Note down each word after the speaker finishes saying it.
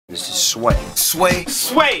Sway. Sway.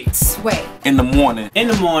 Sway. Sway. In the morning. In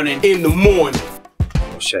the morning. In the morning.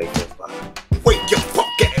 Shake your body. Wake your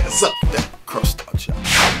punk ass up. Crust out, y'all.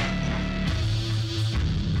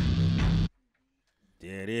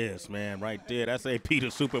 There it is, man, right there. That's AP, the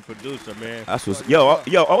super producer, man. That's what's, yo,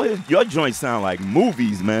 all your joints sound like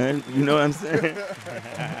movies, man. You know what I'm saying?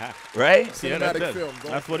 Right? Yeah,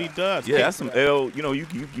 that's what he does. Yeah, that's some L. You know,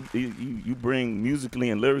 you bring musically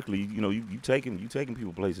and lyrically. You know, you taking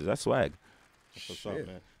people places. That's swag. That's what's up,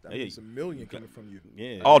 man. That means a million coming from you.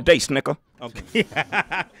 Yeah. All day, Snicker. Okay.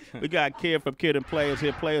 We got Kid from Kid and Players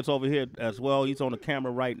here. Players over here as well. He's on the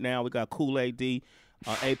camera right now. We got Kool AD.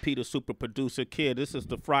 AP, the super producer. Kid, this is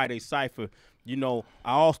the Friday Cypher. You know,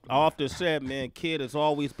 I often said, man, Kid has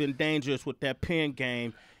always been dangerous with that pen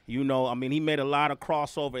game. You know, I mean, he made a lot of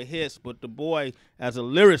crossover hits, but the boy, as a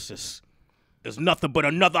lyricist, is nothing but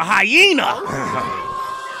another hyena. So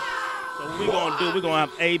what we're going to do, we're going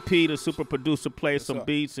to have AP, the super producer, play some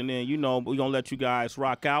beats, and then, you know, we're going to let you guys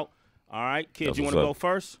rock out. All right, Kid, you want to go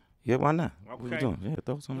first? Yeah, why not? Okay. What you doing? Yeah,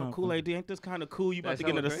 throw some out. Kool AD, ain't this kind of cool? You about to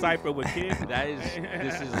get into the Cypher with Kid?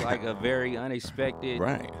 This is like a very unexpected,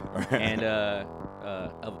 right. And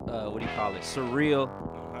what do you call it? Surreal,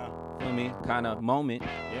 feel me, kind of moment.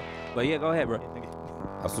 Yeah. But yeah, go ahead, bro.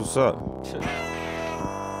 That's what's up.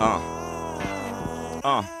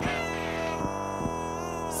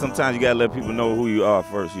 Sometimes you gotta let people know who you are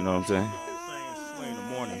first. You know what I'm saying? Sway in the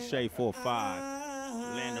morning, Shade 4-5,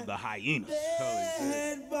 land of the hyenas.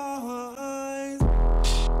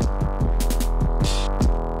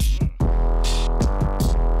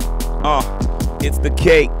 It's the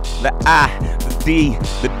K, the I, the D,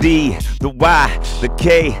 the D, the Y, the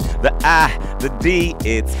K, the I, the D.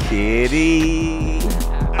 It's Kitty.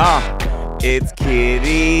 It's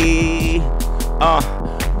Kitty.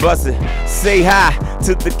 Bust it. Say hi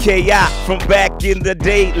to the K.I. from back in the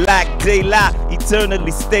day, like daylight. Eternally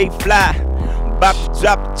stay fly. About to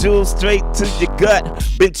drop the jewels straight to your gut.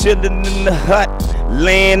 Been chillin' in the hut,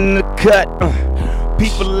 laying in the cut.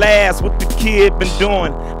 People ask what the kid been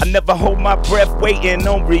doing. I never hold my breath waiting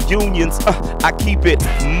on reunions. I keep it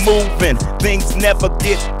moving. Things never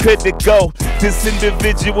get critical. This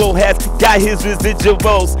individual has got his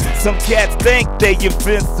residuals. Some cats think they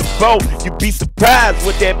invincible. You'd be surprised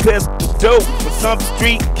what that pistol do. When some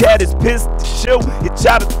street cat is pissed at you, he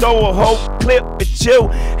try to throw a whole clip at you.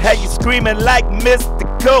 How you screaming like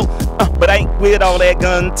mystical? But I ain't with all that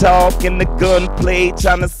gun talk and the gunplay.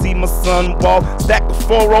 Trying to see my son walk. Stack a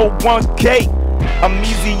 401k. I'm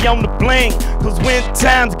easy on the bling, cause when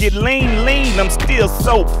times get lean, I'm still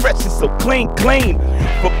so fresh and so clean.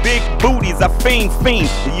 For big booties, I fiend.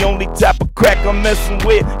 The only type of crack I'm messing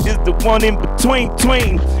with is the one in between.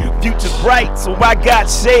 Future's bright, so I got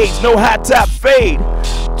shades, no high top fade.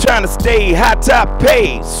 Trying to stay high top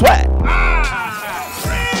paid, swag.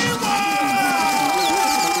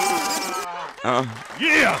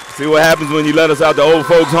 Yeah. See what happens when you let us out the old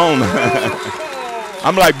folks' home.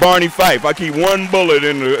 I'm like Barney Fife. I keep one bullet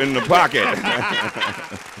in the pocket.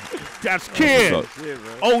 That's Kid.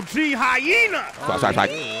 OG hyena.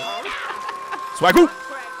 Swag.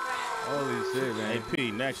 Holy shit, man. AP,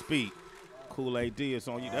 next beat. Kool AD is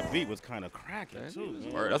on you. That beat was kind of cracking too.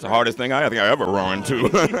 Man. That's the hardest thing I think I ever run to.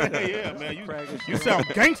 Yeah, man. You sound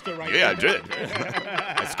gangster right now. Yeah, I did.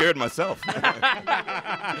 I scared myself.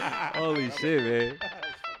 Holy shit, man.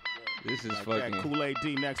 This is fucking Kool AD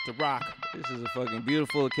next to Rock. This is a fucking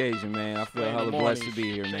beautiful occasion, man. I feel hella blessed to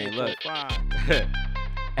be here, man. Look.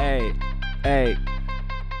 Hey.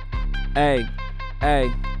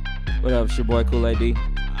 What up, it's your boy Kool AD. We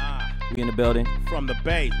in the building. From the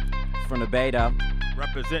Bay. From the Bay, though.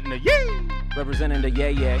 Representing the yay. Representing the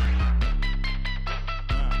yay.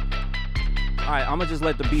 Alright, I'ma just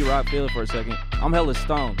let the B-Rock feel it for a second. I'm hella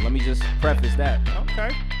stoned. Let me just preface that. Okay.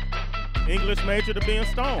 English major to being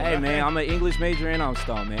stoned. Hey, man, I'm an English major and I'm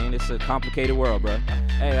stoned, man. It's a complicated world, bro.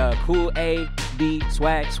 Hey, Kool AD,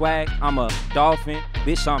 swag. I'm a dolphin.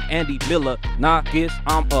 Bitch, I'm Andy Miller. Knockers,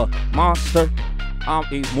 I'm a monster. I'm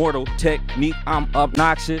immortal. Technique, I'm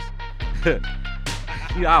obnoxious.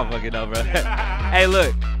 You all fucking know, bro. Hey,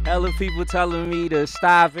 look, hella people telling me to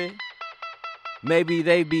stop it. Maybe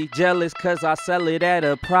they be jealous cause I sell it at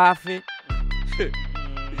a profit.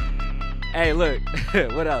 Hey, look,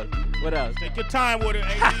 what else? Take your time with it,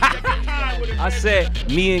 AD. Take your time with it. I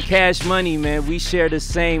said, me and Cash Money, man, we share the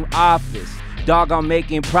same office. Dog, I'm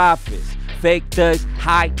making profits. Fake thugs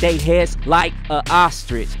hide they heads like a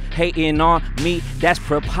ostrich. Hating on me, that's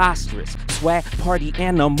preposterous. Swag party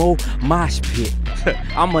animal, mosh pit.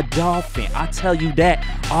 I'm a dolphin, I tell you that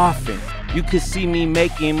often. You could see me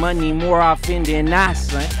making money more often than not,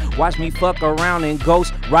 son. Watch me fuck around and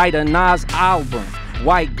ghost write a Nas album.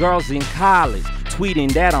 White girls in college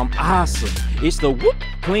tweeting that I'm awesome. It's the whoop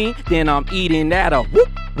clean, then I'm eating that a whoop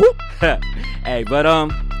whoop. Hey, but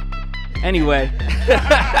anyway.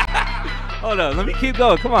 Hold up, let me keep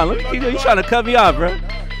going. Come on, let me keep going. You trying to cut me off, bro?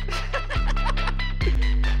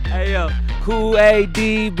 Hey, yo. Kool AD,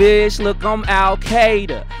 bitch, look, I'm Al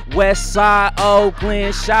Qaeda. West Side,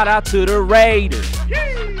 Oakland, shout out to the Raiders.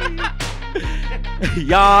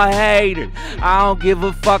 Y'all haters, I don't give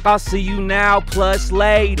a fuck, I'll see you now plus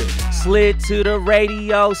later. Slid to the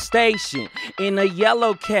radio station in a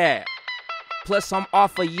yellow cab. Plus I'm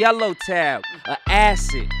off a yellow tab, a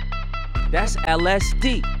acid, that's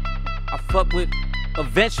LSD. I fuck with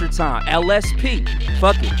Adventure Time, LSP,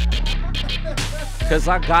 fuck it. Cause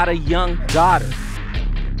I got a young daughter.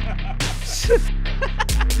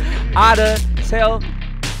 I'da tell.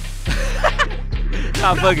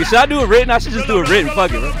 Nah, fuck it. Should I do it written? I should just do it written.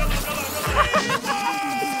 Fuck it, bro.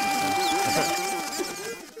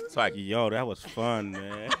 Swag. Yo, that was fun,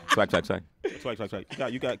 man. Swag.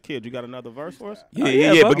 You got kids. You got another verse for us?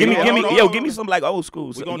 Yeah. But give me some like old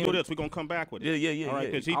school. We're gonna do this. We're gonna come back with it. Yeah. All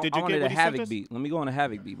right, yeah. did you I wanted get a what he Havoc sent us? beat. Let me go on a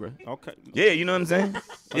Havoc beat, bro. Okay. Yeah, you know what I'm saying?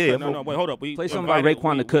 Okay, Yeah. no, wait, hold up. We Play something by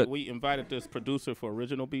Raekwon the Cook. We invited this producer for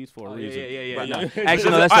original beats for a reason. Yeah. Right.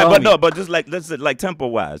 Actually, no, that's All right, the but homie. no, but just like let's like tempo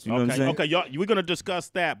wise. You know what I'm saying? Okay, y'all, we're gonna discuss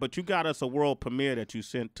that, but you got us a world premiere that you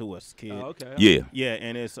sent to us, kid. Oh, okay. Yeah. Yeah,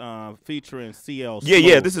 and it's featuring CL.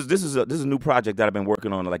 Yeah. Smooth. This is a new project that I've been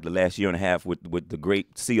working on like the last year and a half with the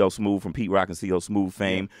great CL Smooth from Pete Rock and CL Smooth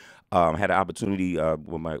fame. Had an opportunity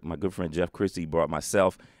with my good friend Jeff Christie brought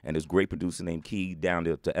myself and this great producer named Key down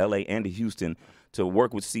to LA and to Houston to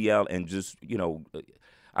work with CL and just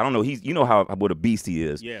I don't know, what a beast he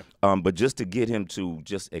is. Yeah. But just to get him to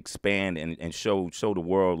just expand and show the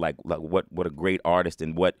world like what a great artist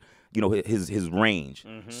and what his range.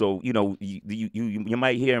 Mm-hmm. So you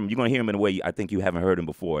might hear him. You're gonna hear him in a way I think you haven't heard him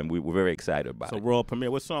before, and we're very excited about So it. world premiere.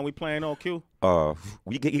 What song we playing on Q?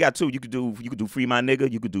 You got two. You could do Free My Nigga.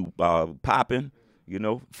 You could do Poppin'.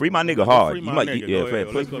 Free My Nigga hard. Free My Nigga. Go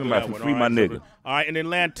ahead. Let's go do that one. Free My Nigga. All right, and then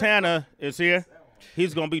Lantana is here.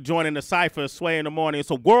 He's gonna be joining the Cypher Sway in the morning.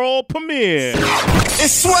 It's a world premiere.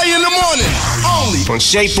 It's Sway in the morning, only on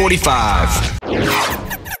Shade 45.